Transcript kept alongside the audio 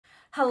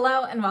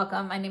Hello and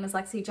welcome. My name is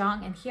Lexi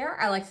Jong, and here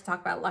I like to talk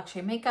about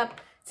luxury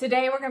makeup.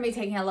 Today we're going to be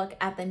taking a look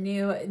at the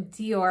new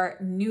DIOR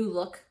New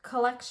Look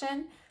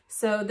collection.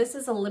 So this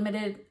is a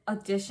limited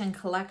edition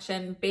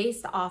collection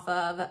based off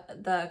of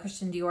the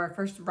Christian Dior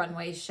first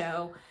runway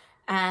show,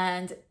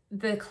 and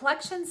the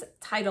collection's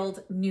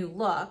titled New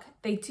Look.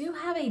 They do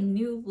have a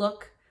New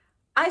Look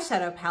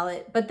eyeshadow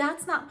palette, but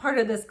that's not part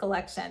of this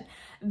collection.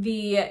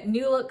 The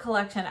New Look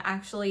collection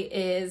actually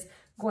is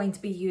going to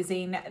be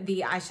using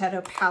the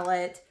eyeshadow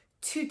palette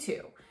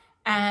Tutu,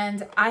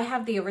 and I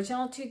have the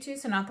original Tutu,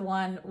 so not the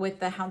one with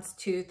the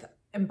Houndstooth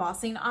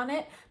embossing on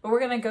it, but we're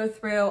going to go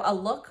through a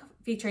look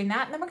featuring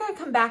that, and then we're going to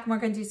come back and we're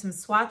going to do some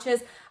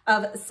swatches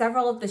of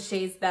several of the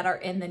shades that are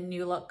in the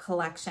New Look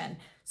collection.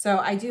 So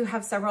I do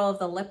have several of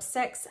the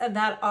lipsticks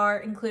that are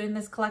included in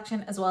this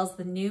collection, as well as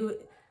the new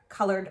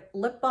colored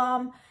lip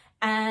balm,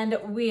 and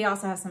we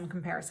also have some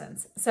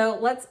comparisons. So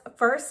let's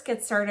first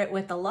get started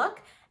with the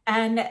look,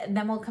 and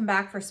then we'll come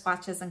back for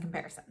swatches and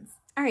comparisons.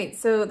 All right,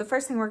 so the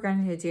first thing we're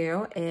going to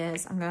do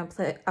is I'm going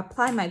to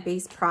apply my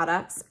base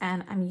products,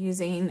 and I'm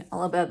using a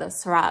little bit of the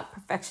Surratt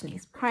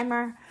Perfectionist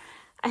Primer.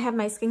 I have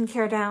my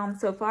skincare down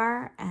so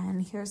far,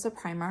 and here's the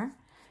primer.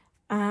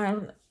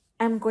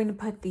 I'm going to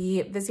put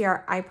the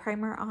Viseart Eye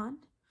Primer on.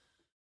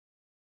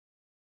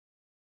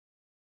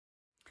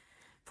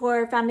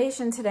 For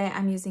foundation today,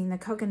 I'm using the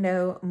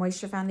Coconut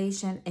Moisture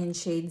Foundation in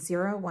shade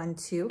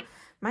 012.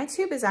 My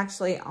tube is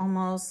actually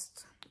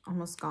almost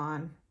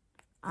gone.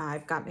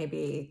 I've got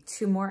maybe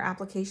 2 more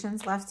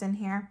applications left in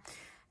here.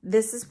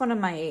 This is one of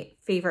my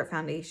favorite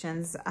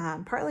foundations,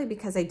 partly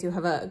because I do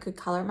have a good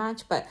color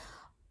match, but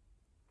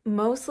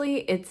mostly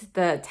it's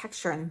the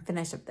texture and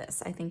finish of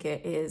this. I think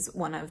it is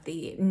one of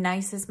the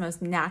nicest,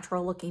 most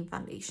natural looking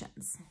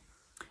foundations.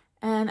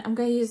 And I'm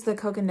going to use the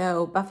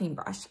Coconut buffing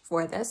brush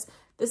for this.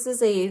 This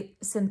is a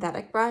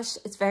synthetic brush.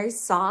 It's very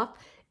soft.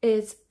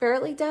 It's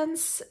fairly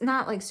dense,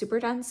 not like super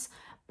dense,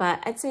 but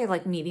I'd say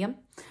like medium.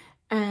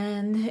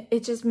 And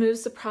it just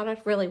moves the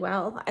product really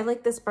well. I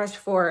like this brush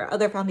for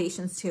other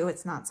foundations too.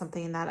 It's not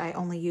something that I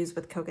only use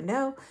with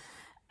Coconut.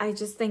 I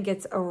just think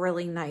it's a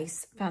really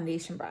nice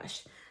foundation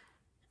brush.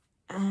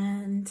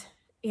 And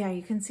yeah,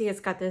 you can see it's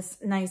got this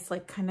nice,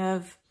 like kind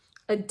of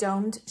a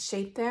domed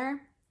shape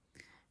there.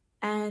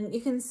 And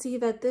you can see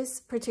that this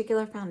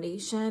particular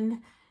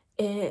foundation,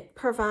 it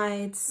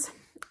provides,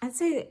 I'd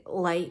say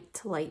light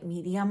to light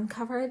medium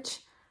coverage.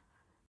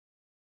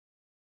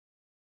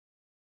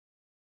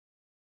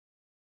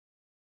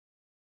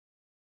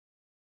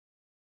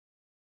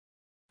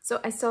 So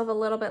I still have a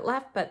little bit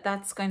left, but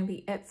that's going to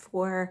be it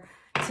for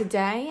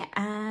today,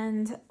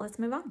 and let's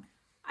move on.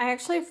 I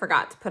actually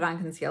forgot to put on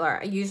concealer.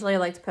 I usually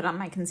like to put on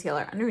my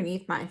concealer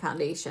underneath my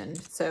foundation,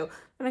 so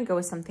I'm going to go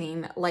with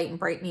something light and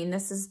brightening.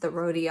 This is the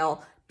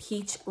Rodial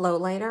Peach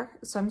Lowlighter,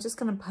 so I'm just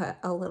going to put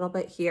a little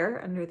bit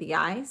here under the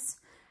eyes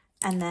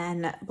and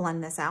then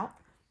blend this out.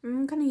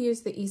 I'm going to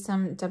use the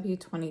Esom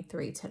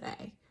W23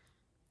 today.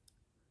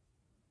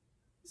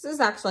 This is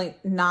actually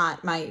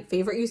not my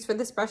favorite use for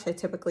this brush. I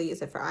typically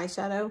use it for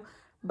eyeshadow,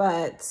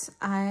 but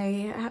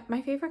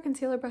my favorite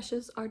concealer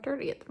brushes are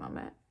dirty at the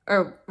moment,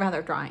 or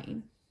rather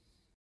drying.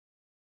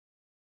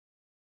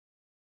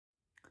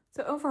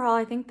 So overall,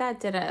 I think that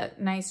did a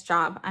nice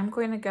job. I'm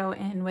going to go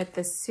in with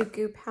the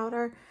Suku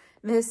powder.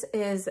 This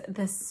is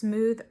the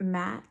Smooth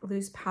Matte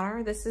Loose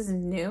Powder. This is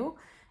new,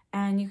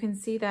 and you can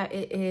see that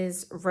it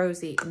is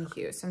rosy in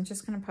hue. So I'm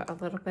just going to put a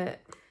little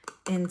bit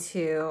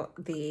into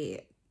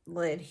the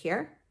lid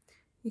here.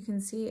 You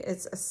can see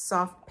it's a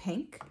soft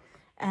pink,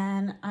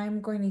 and I'm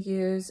going to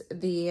use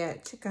the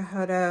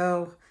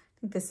Chikuhodo, I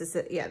think this is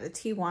it, yeah, the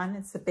T1.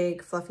 It's the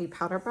big fluffy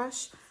powder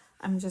brush.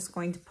 I'm just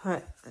going to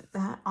put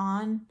that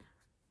on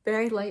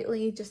very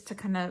lightly just to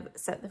kind of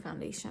set the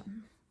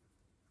foundation.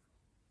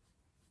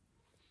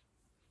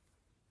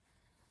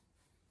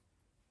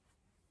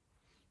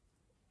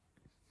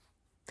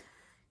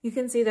 You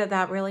can see that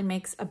that really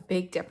makes a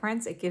big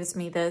difference. It gives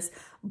me this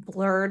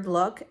blurred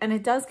look, and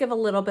it does give a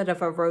little bit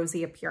of a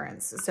rosy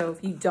appearance. So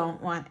if you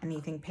don't want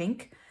anything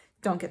pink,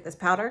 don't get this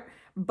powder.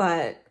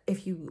 But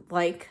if you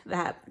like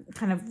that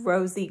kind of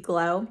rosy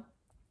glow,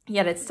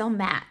 yet it's still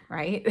matte,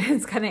 right?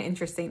 It's kind of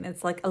interesting.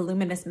 It's like a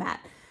luminous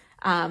matte.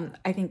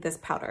 I think this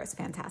powder is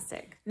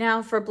fantastic.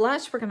 Now for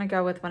blush, we're going to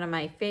go with one of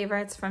my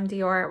favorites from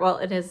Dior. Well,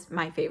 it is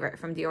my favorite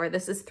from Dior.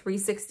 This is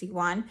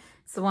 361.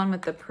 It's the one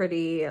with the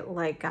pretty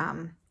like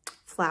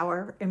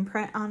flower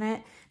imprint on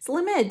it. It's a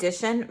limited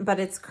edition, but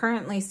it's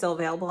currently still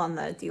available on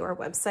the Dior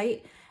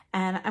website.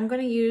 And I'm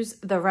going to use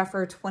the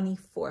Refer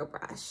 24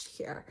 brush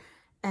here.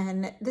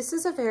 And this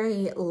is a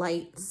very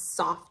light,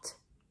 soft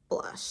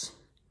blush.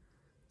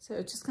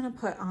 So just going to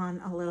put on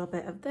a little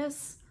bit of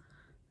this.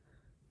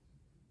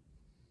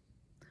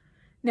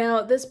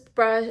 Now this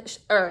brush,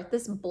 or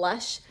this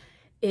blush,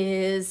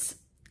 is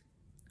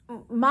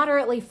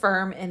moderately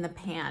firm in the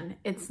pan.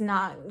 It's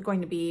not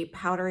going to be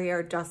powdery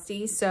or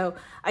dusty, so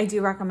I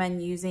do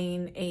recommend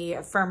using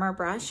a firmer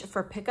brush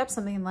for pickup,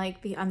 something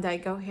like the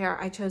Undyed Go Hair.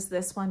 I chose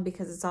this one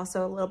because it's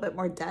also a little bit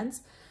more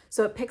dense,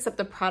 So it picks up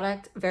the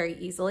product very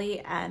easily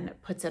and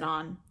puts it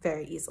on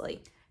very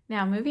easily.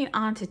 Now moving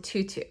on to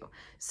Tutu.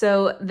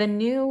 So the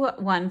new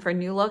one for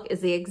New Look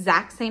is the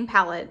exact same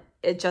palette.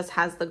 It just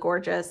has the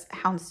gorgeous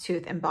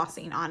Houndstooth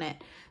embossing on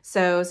it.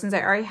 So since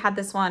I already had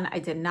this one, I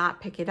did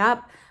not pick it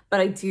up, but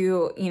I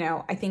do, you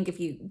know, I think if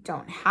you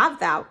don't have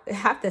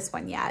this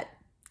one yet,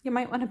 you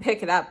might want to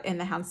pick it up in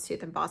the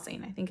Houndstooth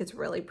embossing. I think it's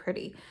really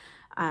pretty.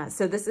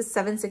 So this is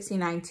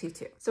 $7.69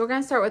 Tutu. So we're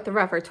going to start with the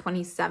Rever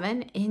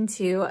 27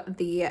 into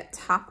the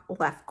top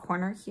left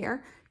corner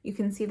here. You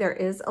can see there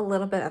is a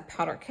little bit of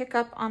powder kick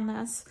up on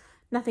this,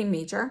 nothing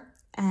major.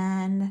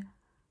 And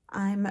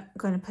I'm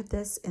going to put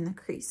this in the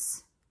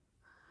crease.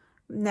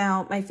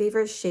 Now, my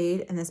favorite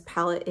shade in this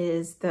palette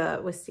is the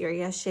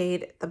Wisteria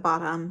shade at the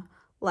bottom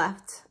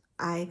left.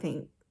 I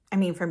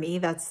mean, for me,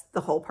 that's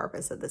the whole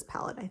purpose of this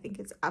palette. I think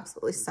it's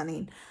absolutely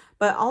stunning.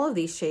 But all of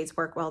these shades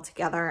work well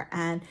together.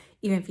 And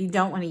even if you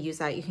don't want to use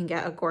that, you can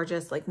get a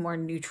gorgeous, like more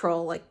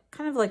neutral, like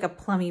kind of like a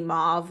plummy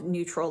mauve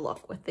neutral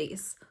look with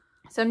these.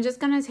 So I'm just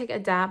going to take a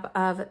dab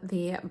of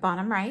the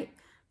bottom right,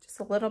 just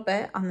a little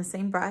bit on the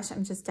same brush.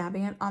 I'm just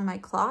dabbing it on my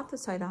cloth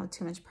so I don't have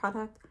too much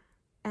product.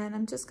 And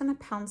I'm just going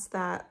to pounce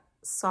that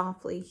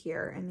softly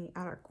here in the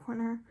outer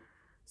corner.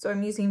 So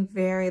I'm using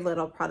very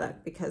little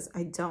product because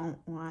I don't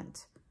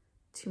want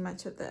too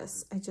much of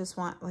this. I just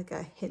want like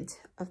a hint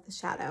of the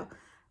shadow.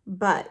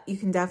 But you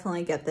can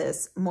definitely get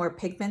this more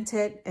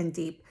pigmented and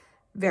deep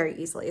very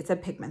easily. It's a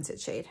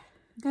pigmented shade.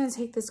 I'm going to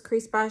take this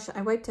crease brush,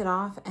 I wiped it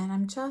off, and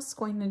I'm just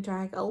going to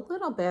drag a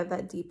little bit of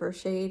that deeper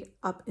shade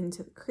up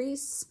into the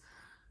crease,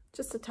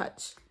 just a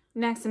touch.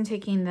 Next, I'm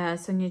taking the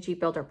Sonia G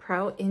Builder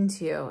Pro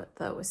into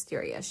the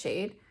Wisteria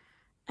shade,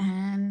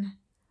 and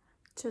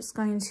just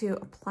going to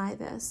apply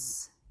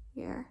this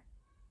here.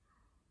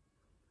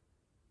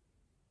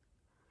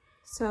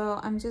 So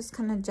I'm just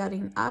kind of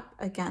jutting up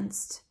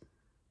against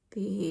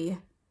the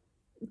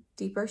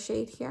deeper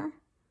shade here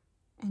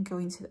and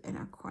going to the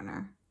inner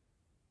corner.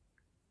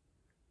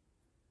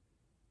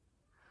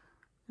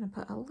 I'm going to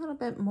put a little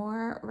bit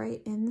more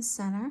right in the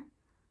center.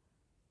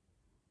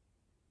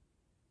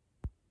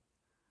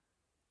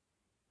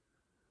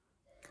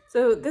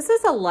 So this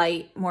is a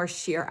light, more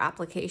sheer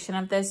application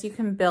of this. You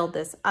can build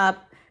this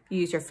up,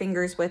 use your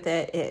fingers with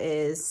it. It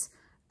is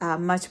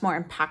much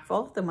more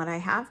impactful than what I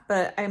have,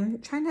 but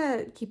I'm trying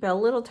to keep it a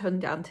little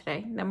toned down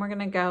today. Then we're going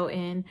to go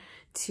in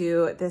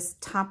to this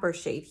topper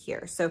shade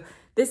here. So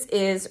this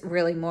is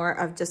really more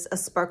of just a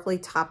sparkly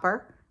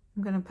topper.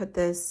 I'm going to put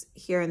this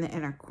here in the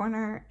inner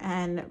corner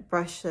and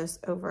brush this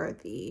over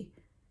the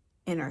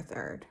inner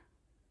third.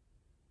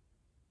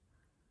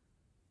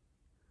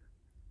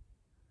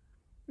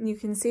 You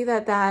can see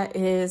that that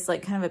is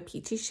like kind of a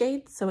peachy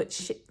shade, so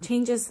it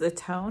changes the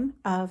tone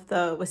of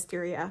the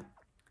Wisteria.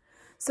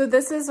 So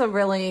this is a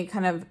really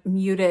kind of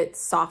muted,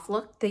 soft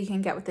look that you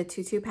can get with the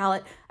Tutu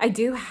palette. I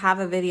do have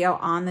a video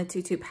on the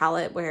Tutu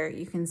palette where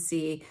you can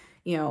see,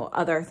 you know,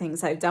 other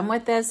things I've done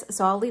with this.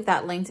 So I'll leave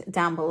that linked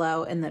down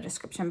below in the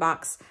description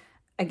box.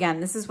 Again,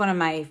 this is one of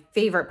my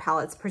favorite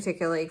palettes,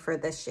 particularly for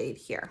this shade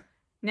here.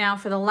 Now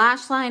for the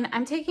lash line,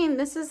 I'm taking,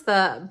 this is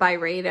the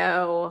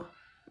Byredo,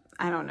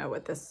 I don't know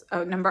what this,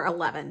 oh, number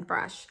 11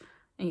 brush.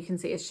 And you can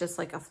see it's just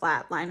like a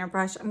flat liner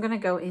brush. I'm going to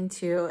go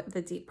into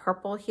the deep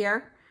purple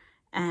here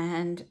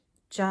and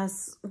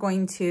just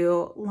going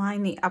to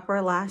line the upper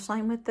lash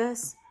line with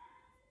this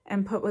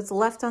and put what's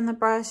left on the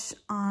brush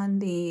on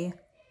the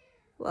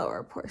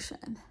lower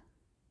portion,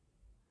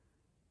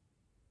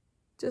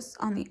 just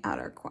on the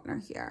outer corner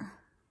here.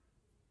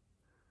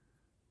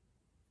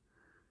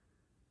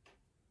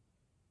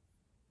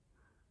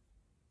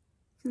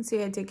 You can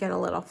see I did get a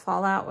little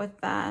fallout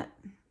with that.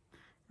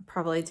 I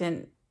probably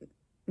didn't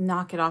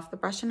knock it off the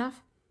brush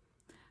enough.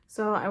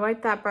 So I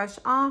wiped that brush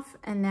off,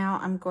 and now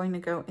I'm going to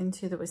go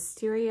into the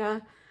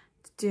Wisteria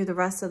to do the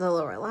rest of the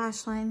lower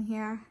lash line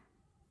here.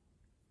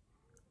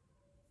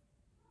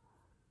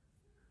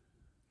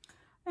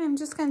 I'm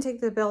just going to take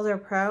the Builder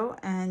Pro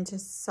and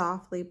just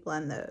softly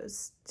blend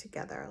those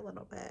together a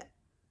little bit.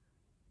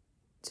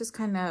 Just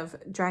kind of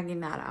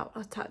dragging that out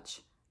a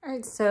touch. All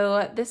right,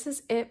 so this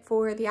is it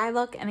for the eye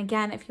look. And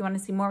again, if you want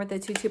to see more with the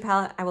Tutu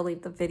palette, I will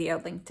leave the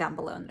video linked down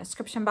below in the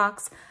description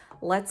box.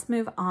 Let's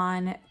move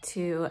on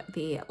to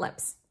the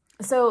lips.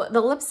 So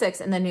the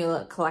lipsticks in the New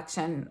Look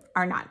collection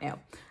are not new,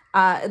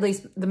 at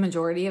least the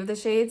majority of the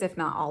shades, if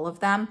not all of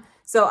them.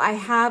 So I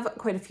have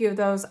quite a few of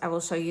those. I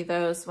will show you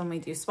those when we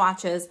do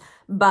swatches.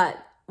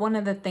 But one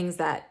of the things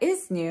that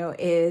is new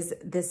is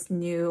this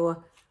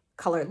new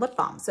colored lip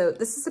balm. So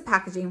this is the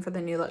packaging for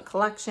the New Look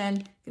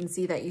collection. You can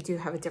see that you do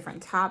have a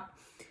different top.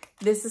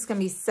 This is going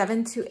to be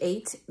 7 to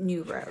 8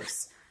 new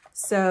rows.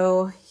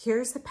 So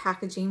here's the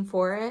packaging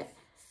for it.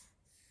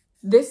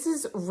 This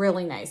is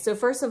really nice. So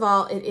first of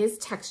all, it is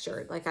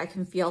textured, like I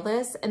can feel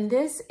this. And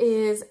this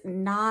is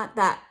not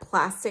that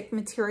plastic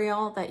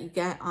material that you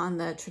get on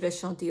the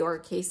traditional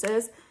DIOR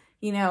cases.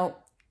 You know,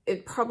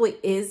 it probably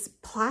is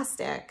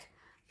plastic,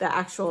 the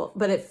actual,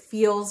 but it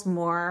feels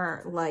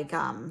more like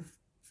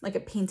like a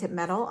painted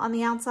metal on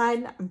the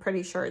outside. I'm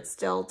pretty sure it's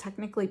still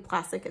technically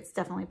plastic. It's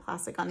definitely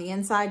plastic on the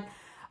inside,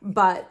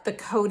 but the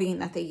coating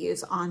that they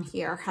use on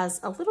here has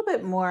a little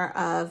bit more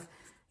of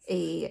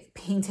a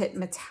painted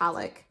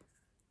metallic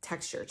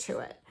texture to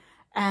it.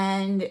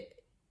 And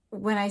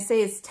when I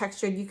say it's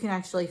textured, you can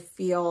actually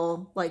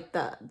feel like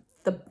the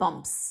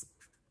bumps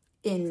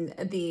in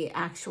the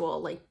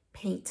actual like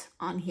paint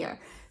on here.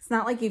 It's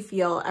not like you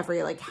feel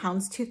every like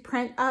houndstooth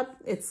print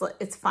up.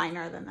 It's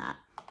finer than that.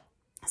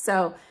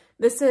 So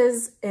this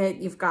is it.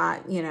 You've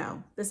got, you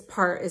know, this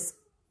part is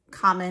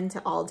common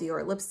to all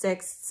Dior lipsticks.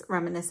 It's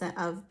reminiscent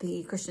of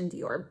the Christian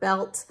Dior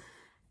belt.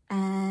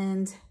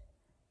 And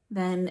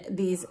then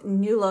these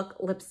New Look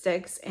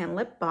lipsticks and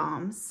lip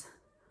balms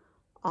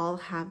all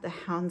have the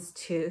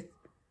houndstooth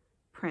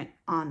print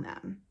on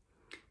them.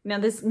 Now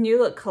this New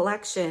Look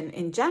collection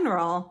in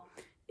general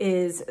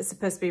is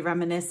supposed to be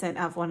reminiscent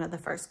of one of the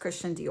first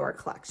Christian Dior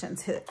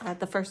collections at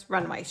the first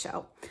runway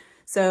show.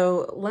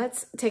 So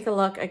let's take a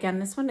look. Again,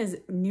 this one is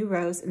New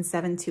Rose in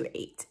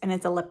 728, and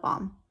it's a lip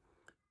balm.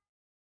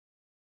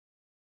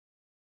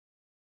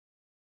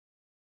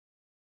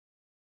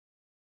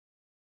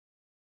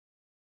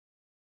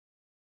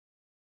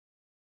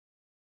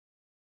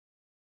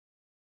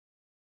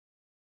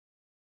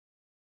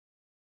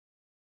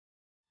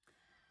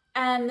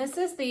 And this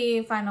is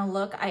the final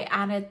look. I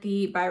added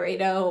the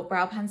Byredo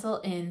brow pencil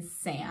in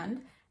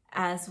Sand,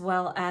 as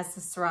well as the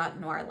Surratt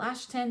Noir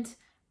lash tint.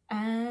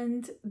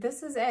 And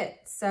this is it.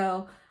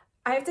 So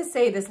I have to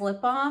say this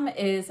lip balm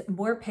is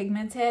more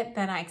pigmented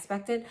than I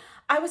expected.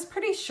 I was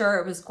pretty sure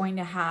it was going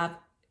to have,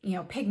 you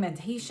know,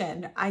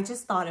 pigmentation. I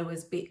just thought it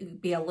was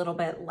be a little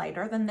bit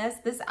lighter than this.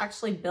 This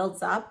actually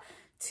builds up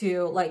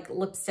to like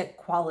lipstick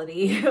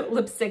quality,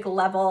 lipstick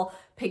level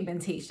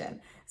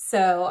pigmentation.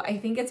 So I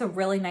think it's a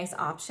really nice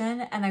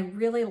option, and I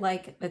really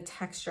like the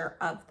texture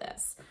of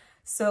this.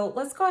 So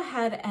let's go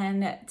ahead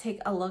and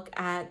take a look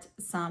at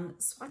some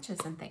swatches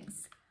and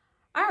things.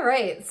 All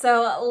right,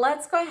 so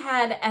let's go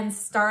ahead and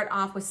start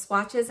off with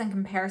swatches and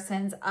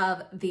comparisons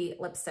of the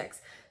lipsticks.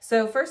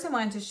 So first I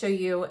wanted to show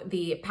you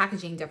the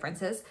packaging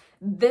differences.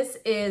 This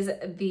is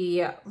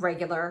the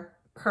regular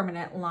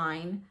permanent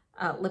line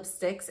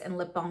lipsticks and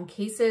lip balm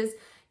cases.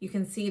 You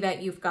can see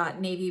that you've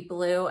got navy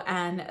blue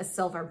and a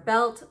silver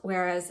belt,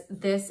 whereas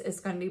this is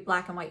going to be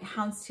black and white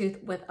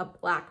houndstooth with a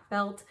black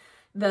belt.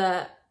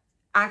 The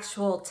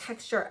actual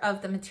texture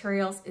of the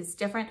materials is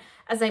different.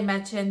 As I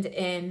mentioned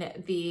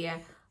in the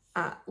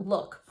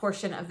look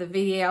portion of the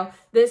video,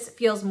 this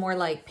feels more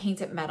like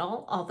painted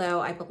metal,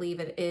 although I believe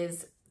it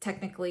is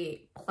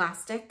technically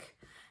plastic.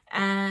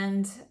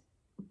 And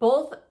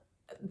both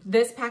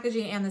this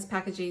packaging and this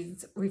packaging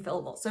is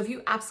refillable. So if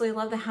you absolutely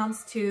love the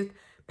houndstooth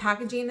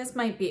packaging, this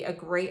might be a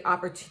great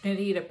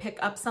opportunity to pick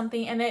up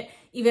something in it,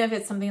 even if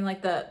it's something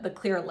like the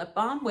clear lip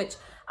balm, which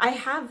I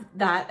have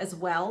that as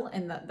well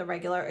in the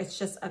regular. It's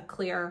just a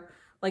clear,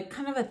 like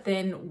kind of a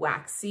thin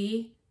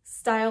waxy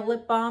style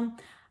lip balm.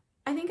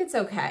 I think it's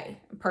okay,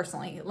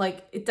 personally.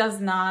 Like, it does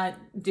not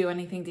do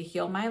anything to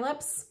heal my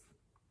lips.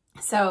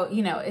 So,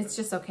 you know, it's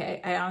just okay.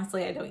 I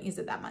don't use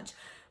it that much.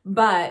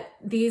 But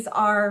these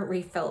are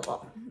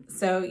refillable.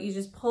 So you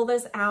just pull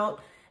this out,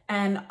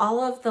 and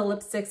all of the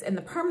lipsticks in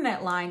the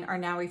permanent line are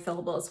now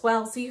refillable as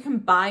well. So you can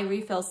buy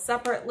refills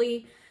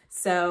separately.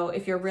 So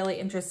if you're really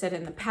interested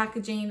in the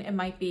packaging, it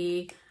might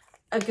be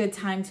a good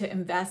time to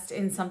invest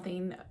in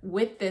something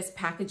with this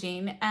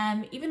packaging.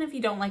 And even if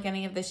you don't like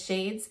any of the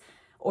shades,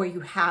 or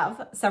you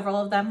have several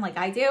of them like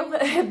I do,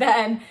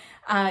 then,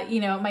 you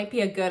know, it might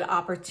be a good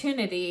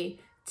opportunity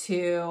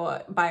to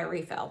buy a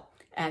refill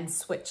and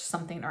switch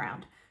something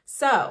around.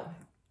 So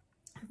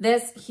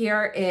this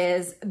here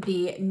is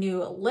the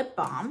new lip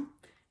balm,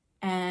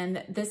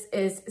 and this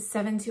is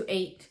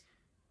 728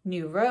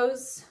 New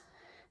Rose,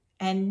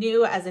 and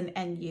new as in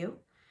NU.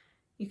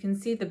 You can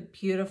see the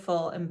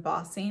beautiful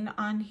embossing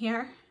on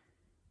here.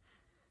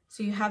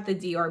 So you have the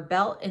Dior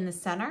belt in the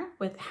center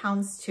with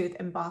houndstooth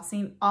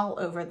embossing all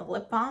over the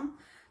lip balm.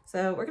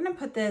 So we're gonna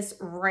put this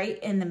right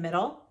in the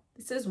middle.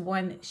 This is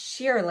one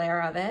sheer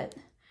layer of it.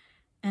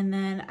 And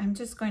then I'm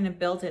just going to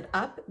build it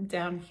up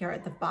down here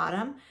at the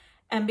bottom.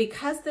 And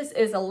because this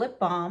is a lip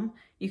balm,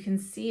 you can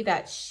see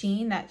that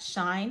sheen, that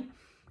shine.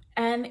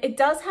 And it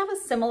does have a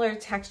similar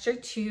texture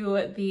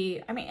to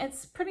the, I mean,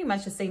 it's pretty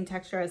much the same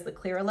texture as the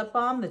clear lip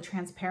balm, the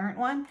transparent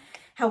one.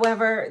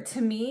 However,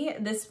 to me,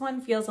 this one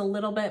feels a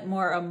little bit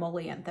more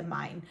emollient than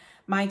mine.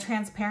 My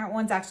transparent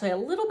one's actually a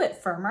little bit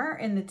firmer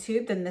in the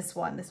tube than this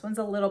one. This one's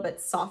a little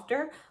bit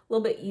softer, a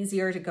little bit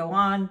easier to go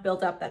on,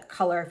 build up that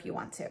color if you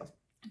want to.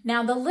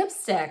 Now, the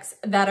lipsticks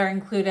that are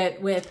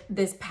included with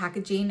this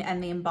packaging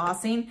and the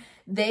embossing,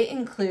 they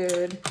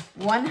include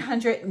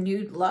 100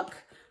 Nude Look,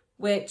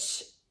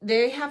 which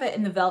they have it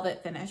in the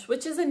velvet finish,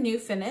 which is a new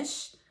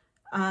finish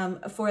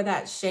for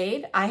that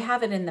shade. I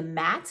have it in the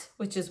matte,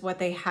 which is what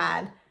they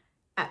had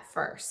at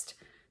first.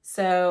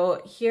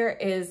 So here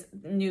is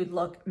Nude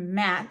Look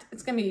Matte.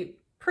 It's going to be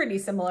pretty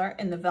similar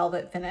in the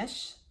velvet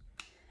finish.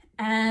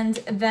 And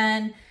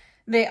then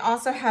they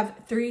also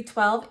have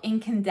 312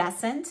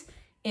 Incandescent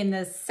in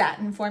the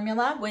satin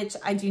formula, which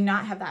I do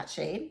not have that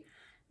shade.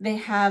 They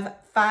have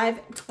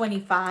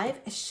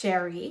 525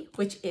 Sherry,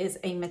 which is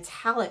a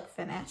metallic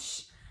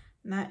finish.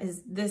 And that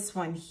is this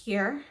one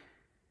here.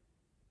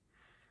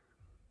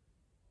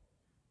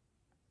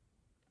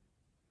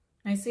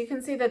 Now, so you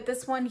can see that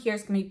this one here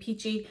is going to be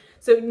peachy.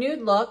 So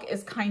Nude Look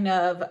is kind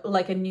of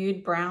like a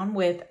nude brown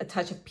with a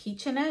touch of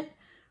peach in it.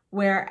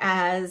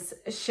 Whereas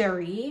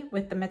Sherry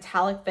with the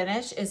metallic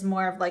finish is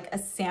more of like a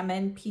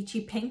salmon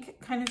peachy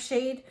pink kind of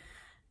shade.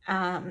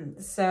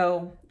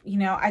 So, you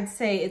know, I'd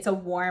say it's a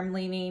warm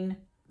leaning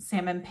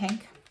salmon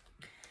pink.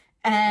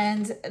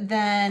 And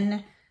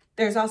then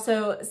there's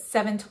also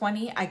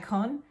 720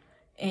 Icon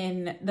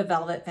in the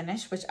velvet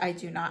finish, which I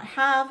do not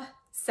have.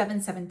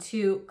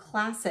 772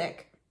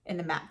 Classic in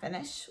the matte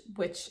finish,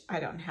 which I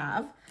don't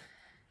have.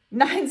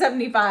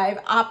 975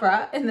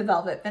 Opera in the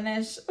velvet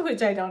finish,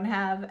 which I don't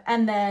have.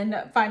 And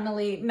then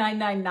finally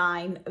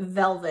 999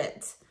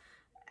 Velvet.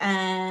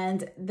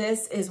 And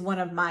this is one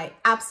of my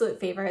absolute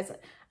favorites.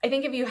 I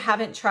think if you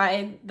haven't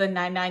tried the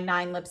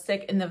 999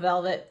 lipstick in the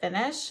velvet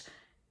finish,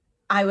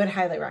 I would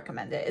highly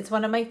recommend it. It's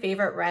one of my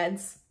favorite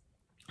reds.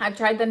 I've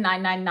tried the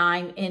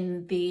 999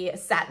 in the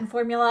satin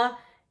formula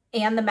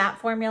and the matte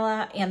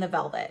formula and the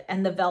velvet.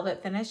 And the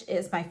velvet finish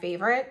is my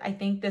favorite. I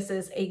think this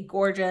is a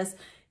gorgeous,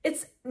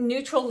 it's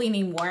neutral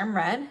leaning warm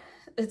red.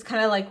 It's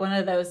kind of like one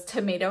of those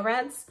tomato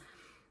reds.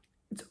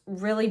 It's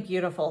really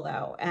beautiful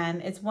though.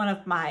 And it's one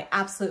of my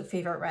absolute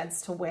favorite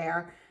reds to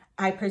wear.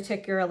 I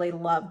particularly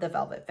love the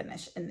velvet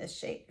finish in this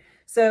shade.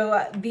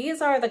 So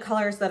these are the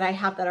colors that I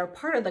have that are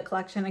part of the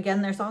collection.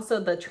 Again, there's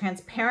also the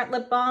transparent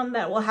lip balm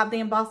that will have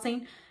the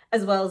embossing,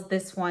 as well as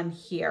this one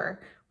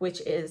here, which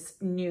is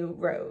New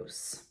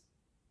Rose.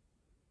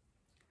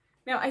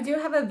 Now, I do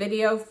have a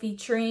video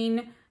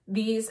featuring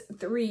these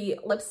 3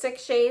 lipstick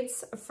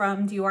shades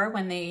from Dior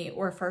when they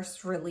were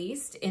first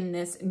released in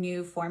this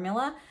new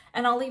formula.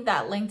 And I'll leave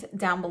that linked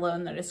down below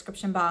in the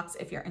description box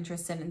if you're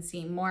interested in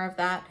seeing more of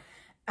that.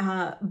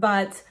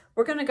 But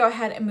we're going to go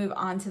ahead and move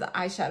on to the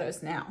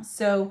eyeshadows now.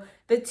 So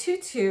the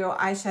Tutu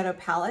eyeshadow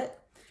palette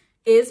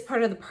is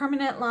part of the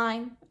permanent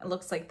line. It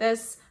looks like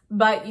this,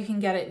 but you can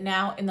get it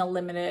now in the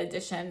limited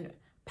edition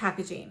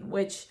packaging,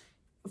 which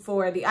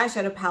for the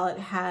eyeshadow palette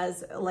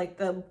has like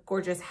the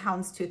gorgeous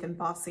houndstooth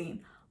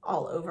embossing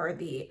all over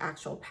the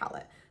actual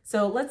palette.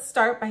 So let's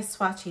start by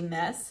swatching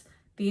this.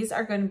 These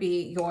are going to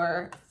be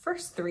your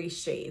first 3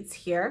 shades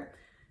here.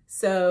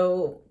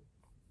 So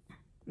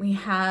we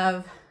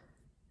have,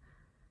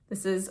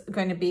 this is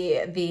going to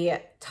be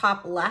the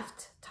top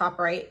left, top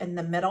right, and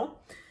the middle.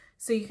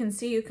 So you can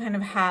see you kind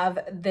of have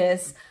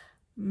this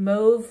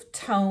mauve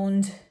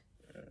toned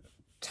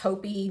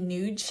taupey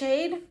nude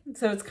shade.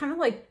 So it's kind of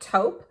like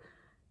taupe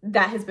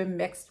that has been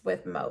mixed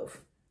with mauve.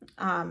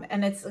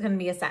 And it's going to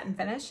be a satin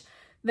finish.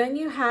 Then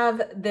you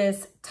have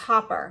this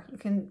topper. You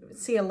can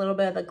see a little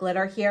bit of the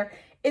glitter here.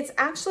 It's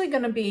actually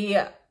going to be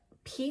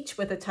peach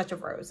with a touch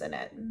of rose in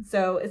it.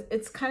 So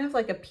it's kind of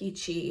like a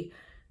peachy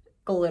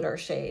glitter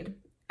shade.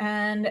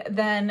 And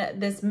then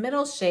this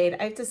middle shade,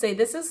 I have to say,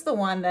 this is the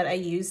one that I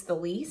use the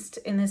least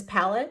in this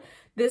palette.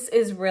 This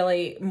is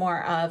really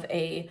more of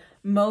a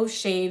mauve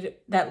shade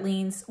that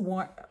leans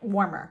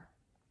warmer.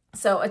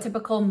 So a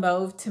typical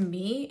mauve to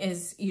me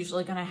is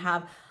usually going to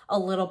have a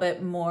little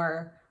bit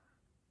more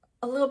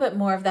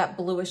of that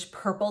bluish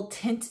purple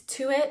tint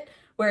to it,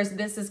 whereas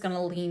this is going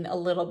to lean a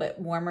little bit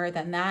warmer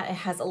than that. It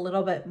has a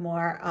little bit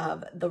more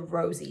of the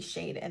rosy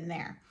shade in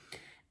there.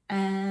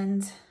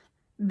 And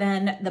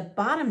then the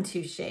bottom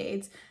 2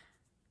 shades,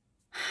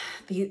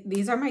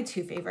 these are my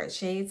 2 favorite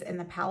shades in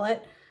the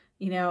palette.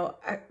 You know,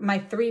 my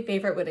 3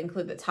 favorite would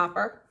include the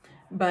topper,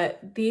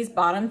 but these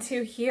bottom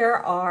 2 here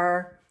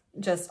are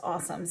just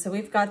awesome. So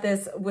we've got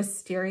this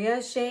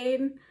Wisteria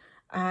shade,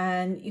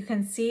 and you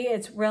can see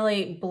it's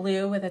really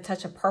blue with a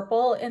touch of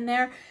purple in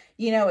there.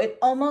 You know, it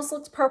almost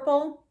looks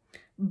purple,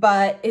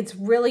 but it's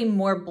really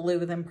more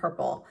blue than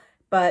purple.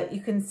 But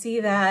you can see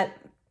that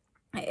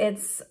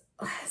it's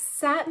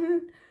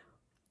satin,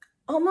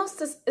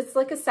 almost, it's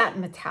like a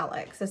satin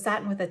metallic. So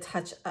satin with a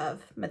touch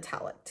of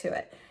metallic to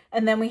it.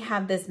 And then we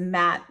have this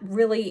matte,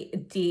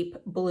 really deep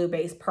blue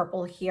base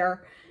purple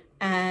here.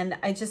 And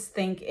I just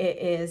think it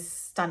is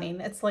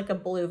stunning. It's like a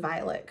blue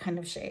violet kind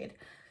of shade.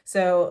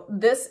 So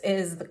this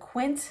is the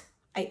Quint.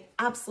 I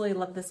absolutely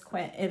love this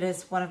Quint. It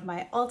is one of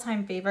my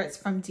all-time favorites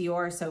from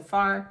Dior so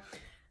far.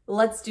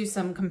 Let's do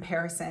some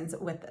comparisons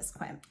with this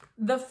Quint.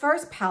 The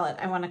first palette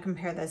I want to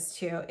compare this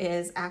to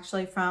is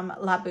actually from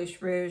La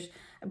Bouche Rouge.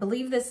 I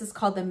believe this is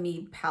called the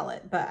Mead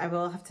palette, but I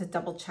will have to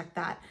double check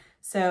that.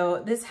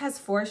 So this has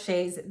 4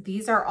 shades.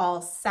 These are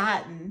all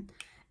satin,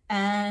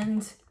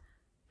 and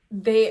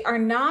they are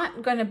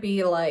not going to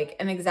be like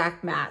an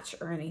exact match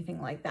or anything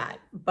like that.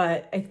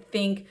 But I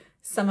think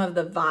some of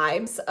the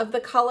vibes of the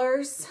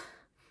colors,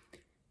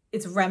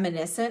 it's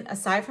reminiscent.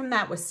 Aside from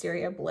that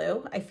Wisteria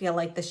blue, I feel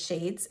like the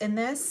shades in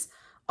this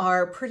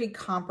are pretty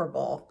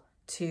comparable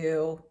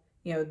to,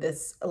 you know,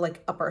 this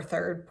like upper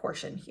third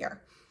portion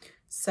here.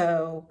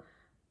 So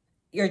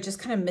you're just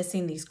kind of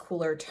missing these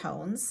cooler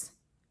tones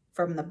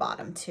from the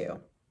bottom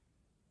 2.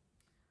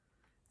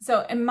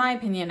 So in my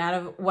opinion, out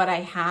of what I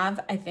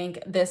have, I think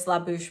this La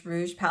Bouche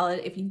Rouge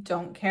palette, if you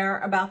don't care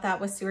about that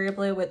Wisteria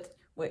Blue,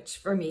 which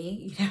for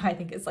me, you know, I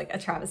think it's like a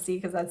travesty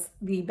because that's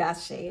the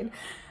best shade.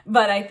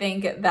 But I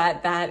think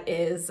that that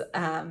is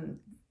the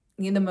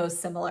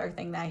most similar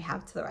thing that I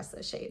have to the rest of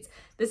the shades.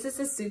 This is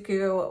the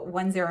Suku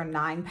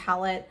 109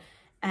 palette,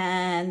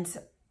 and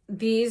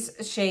these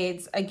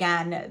shades,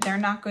 again, they're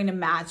not going to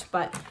match,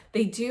 but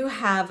they do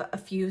have a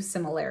few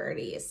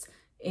similarities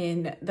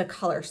in the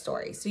color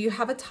story. So you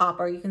have a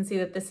topper. You can see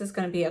that this is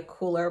going to be a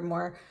cooler,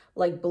 more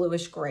like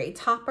bluish gray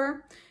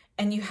topper.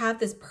 And you have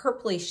this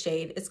purpley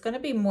shade. It's going to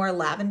be more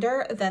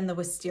lavender than the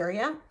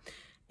Wisteria.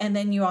 And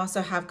then you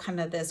also have kind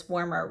of this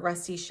warmer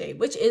rusty shade,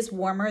 which is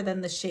warmer than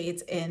the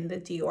shades in the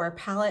Dior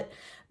palette.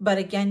 But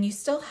again, you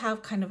still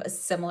have kind of a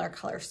similar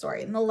color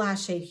story. And the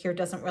last shade here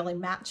doesn't really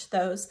match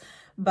those,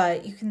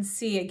 but you can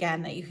see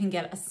again that you can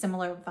get a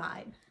similar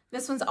vibe.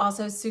 This one's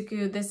also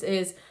Suku. This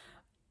is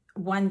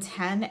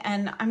 110,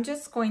 and I'm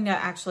just going to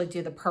actually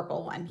do the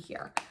purple one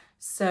here.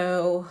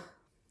 So,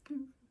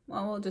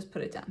 well, we'll just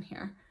put it down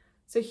here.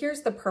 So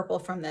here's the purple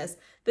from this.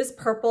 This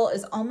purple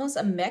is almost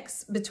a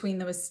mix between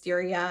the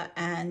Wisteria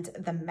and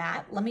the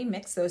matte. Let me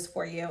mix those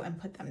for you and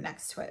put them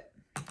next to it.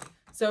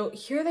 So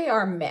here they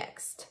are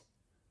mixed.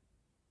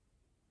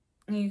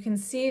 And you can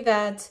see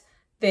that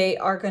they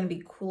are going to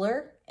be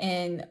cooler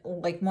and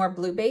like more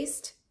blue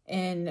based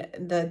in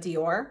the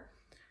Dior.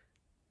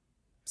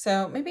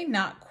 So maybe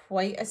not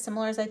quite as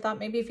similar as I thought.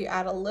 Maybe if you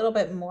add a little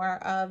bit more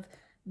of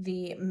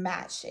the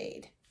matte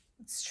shade.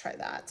 Let's try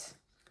that.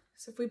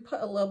 So if we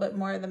put a little bit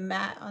more of the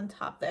matte on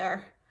top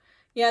there.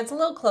 Yeah, it's a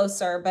little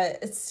closer, but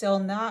it's still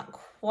not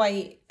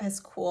quite as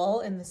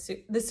cool. And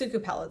the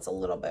Suku palette's a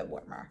little bit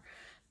warmer.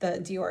 The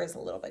Dior is a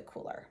little bit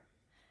cooler.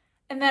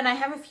 And then I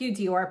have a few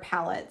Dior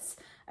palettes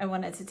I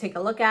wanted to take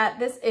a look at.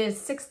 This is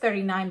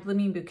 639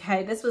 Blooming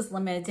Bouquet. This was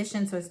limited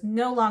edition, so it's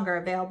no longer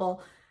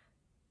available.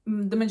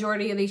 The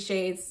majority of these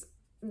shades,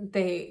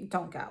 they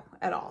don't go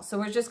at all. So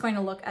we're just going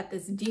to look at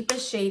this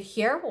deepest shade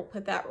here. We'll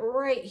put that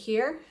right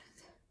here.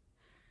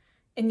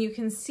 And you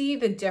can see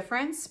the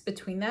difference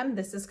between them.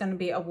 This is going to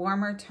be a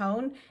warmer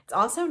tone. It's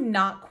also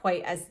not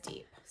quite as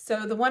deep.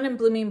 So the one in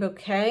Blooming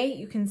Bouquet,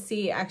 you can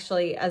see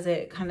actually as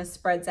it kind of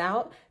spreads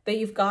out that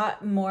you've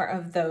got more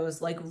of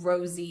those like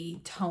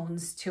rosy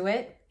tones to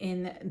it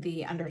in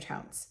the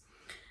undertones.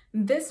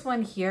 This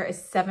one here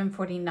is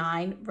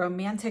 749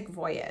 Romantic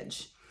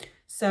Voyage.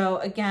 So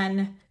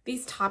again,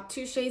 these top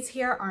two shades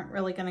here aren't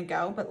really going to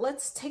go, but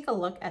let's take a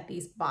look at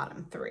these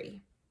bottom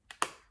three.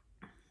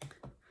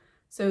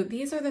 So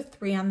these are the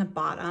three on the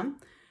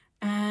bottom,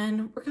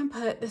 and we're going to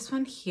put this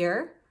one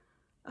here.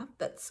 Oh,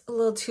 that's a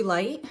little too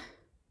light.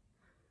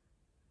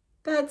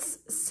 That's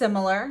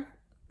similar,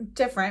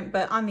 different,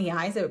 but on the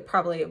eyes, it would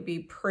probably be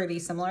pretty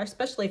similar,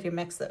 especially if you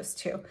mix those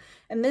two.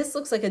 And this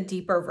looks like a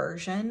deeper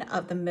version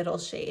of the middle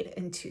shade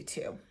in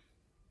Tutu.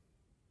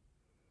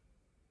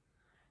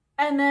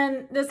 And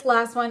then this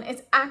last one,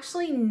 it's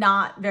actually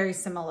not very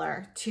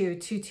similar to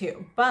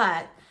Tutu,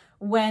 but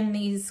when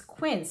these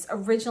quints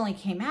originally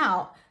came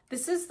out,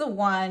 this is the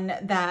one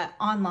that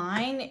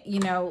online, you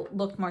know,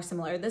 looked more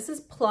similar. This is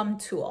Plum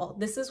Tulle.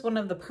 This is one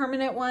of the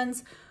permanent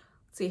ones.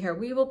 Let's see here.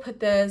 We will put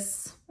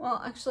this,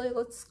 well, actually,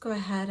 let's go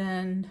ahead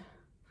and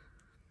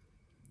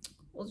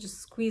we'll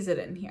just squeeze it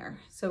in here.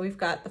 So we've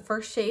got the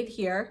first shade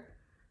here.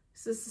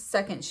 This is the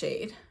second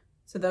shade.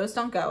 So those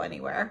don't go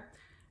anywhere.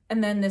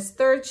 And then this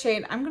third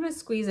shade, I'm going to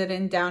squeeze it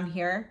in down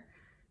here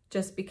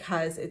just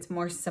because it's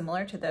more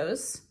similar to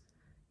those.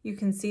 You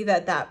can see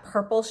that that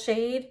purple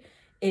shade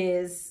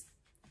is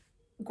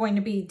going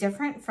to be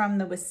different from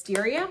the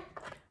Wisteria,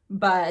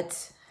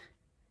 but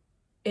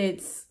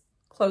it's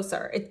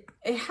closer.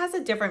 It has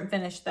a different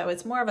finish though.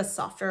 It's more of a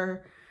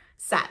softer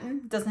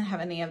satin. It doesn't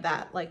have any of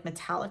that like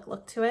metallic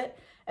look to it.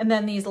 And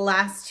then these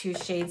last two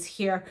shades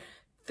here,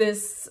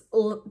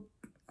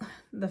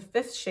 the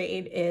fifth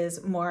shade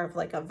is more of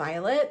like a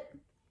violet,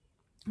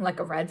 like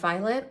a red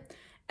violet.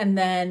 And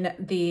then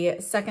the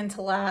second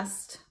to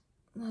last,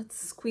 let's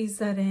squeeze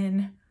that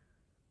in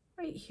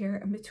right here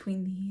in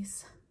between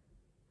these.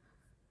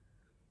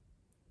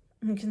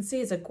 You can see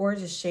it's a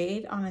gorgeous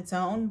shade on its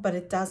own, but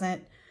it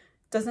doesn't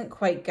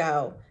quite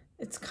go.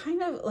 It's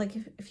kind of like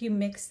if you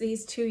mix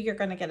these two, you're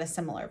going to get a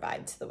similar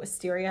vibe to the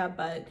Wisteria,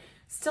 but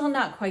still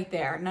not quite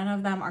there. None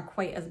of them are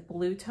quite as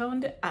blue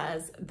toned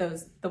as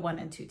the one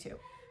in Tutu.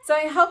 So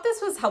I hope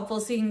this was helpful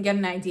so you can get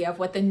an idea of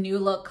what the New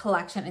Look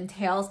collection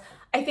entails.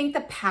 I think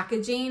the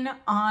packaging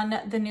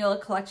on the New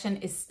Look collection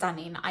is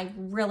stunning. I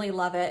really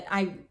love it.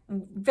 I'm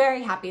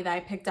very happy that I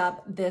picked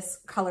up this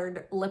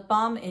colored lip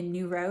balm in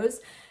New Rose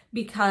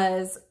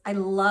because I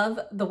love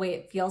the way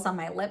it feels on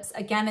my lips.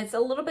 Again, it's a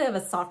little bit of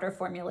a softer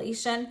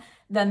formulation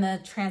than the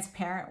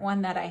transparent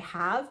one that I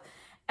have.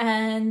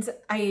 And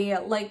I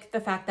like the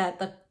fact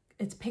that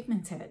it's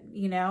pigmented,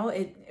 you know,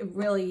 it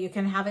really, you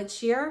can have it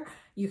sheer.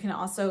 You can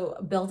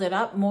also build it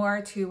up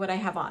more to what I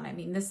have on. I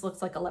mean, this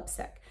looks like a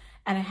lipstick.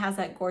 and it has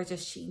that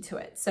gorgeous sheen to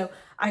it. So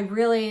I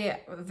really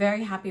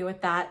very happy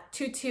with that.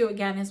 Tutu,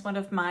 again, is one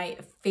of my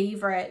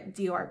favorite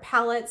DIOR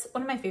palettes,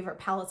 one of my favorite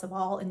palettes of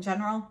all in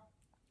general.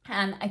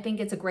 And I think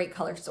it's a great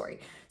color story.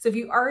 So if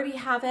you already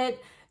have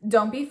it,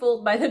 don't be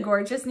fooled by the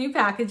gorgeous new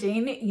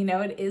packaging. You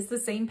know, it is the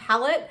same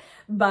palette,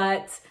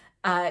 but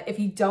if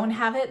you don't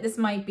have it, this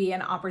might be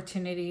an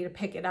opportunity to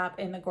pick it up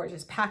in the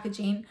gorgeous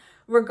packaging.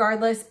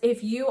 Regardless,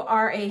 if you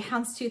are a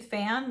Houndstooth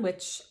fan,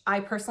 which I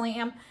personally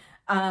am,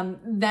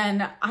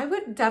 then I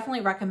would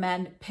definitely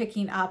recommend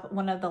picking up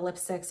one of the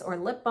lipsticks or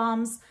lip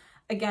balms.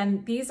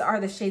 Again, these are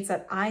the shades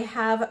that I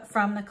have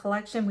from the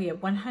collection. We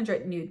have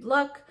 100 Nude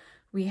Look.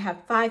 We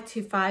have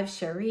 525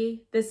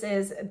 Cherie. This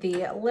is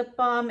the lip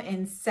balm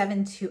in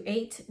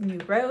 728 New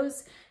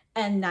Rose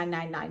and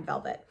 999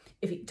 Velvet.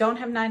 If you don't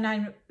have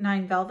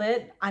 999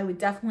 Velvet, I would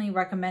definitely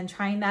recommend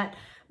trying that.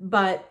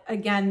 But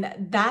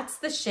again, that's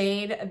the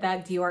shade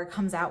that DIOR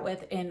comes out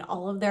with in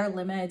all of their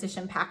limited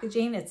edition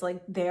packaging. It's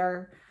like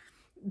their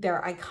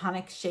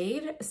iconic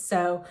shade.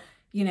 So,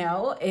 you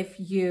know, if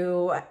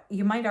you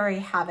might already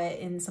have it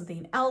in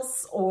something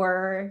else,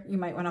 or you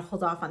might want to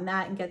hold off on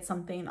that and get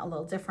something a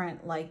little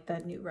different like the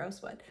New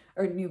Rosewood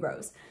or New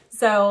Rose.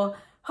 So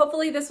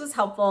hopefully this was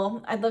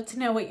helpful. I'd love to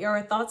know what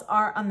your thoughts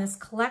are on this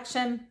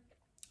collection,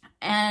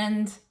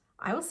 and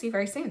I will see you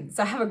very soon.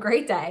 So have a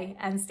great day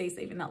and stay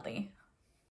safe and healthy.